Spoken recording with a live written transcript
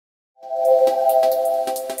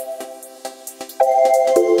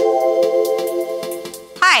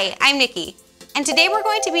Hi, I'm Nikki, and today we're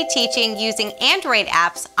going to be teaching using Android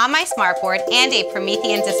apps on my smartboard and a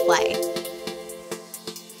Promethean display.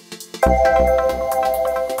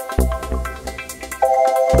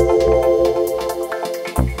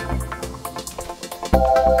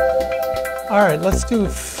 All right, let's do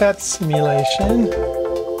PhET simulation.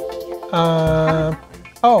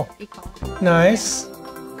 Oh, nice.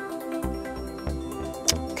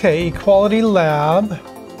 Okay, equality lab.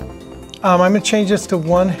 I'm going to change this to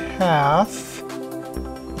 1/2.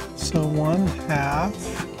 So 1/2,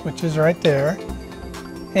 which is right there.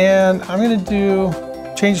 And I'm going to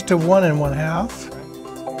change to 1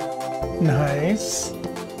 1/2. Nice.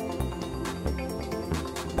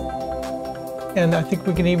 And I think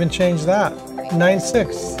we can even change that.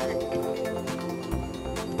 9/6.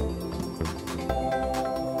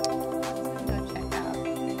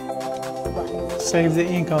 Save the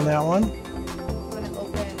ink on that one.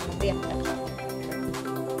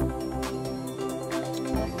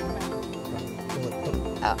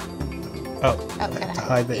 Oh, to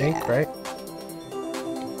hide the ink, right?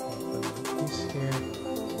 Piece here.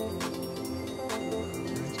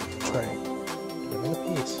 Try another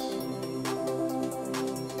piece.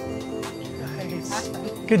 Nice.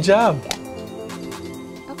 Good job. Okay.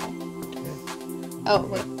 Oh,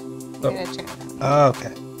 wait. I'm gonna check it out. Oh,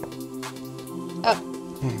 okay. Oh.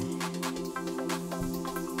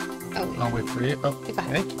 Oh. I'll wait for you. Oh, Go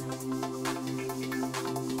ahead. okay.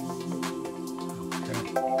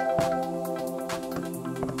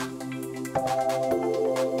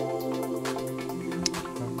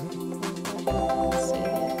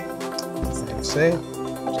 Save.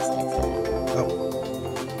 Just exit. Oh.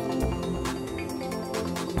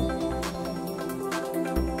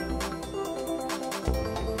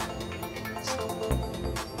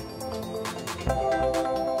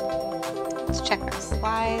 Let's check our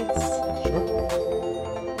slides. Sure.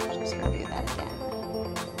 Just review that again.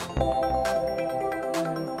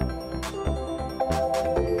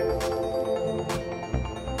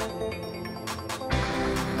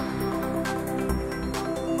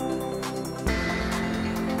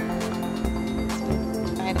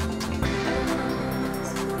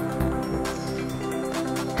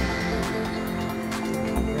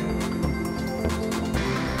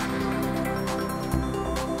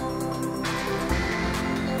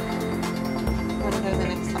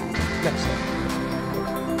 Next slide.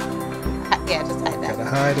 Yeah, just hide that. Gotta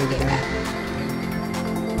hide it again.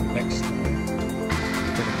 Next slide.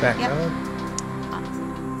 Put it back Yep. on. Awesome.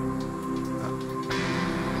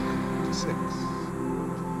 6.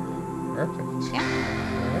 Perfect. Yeah.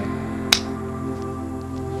 All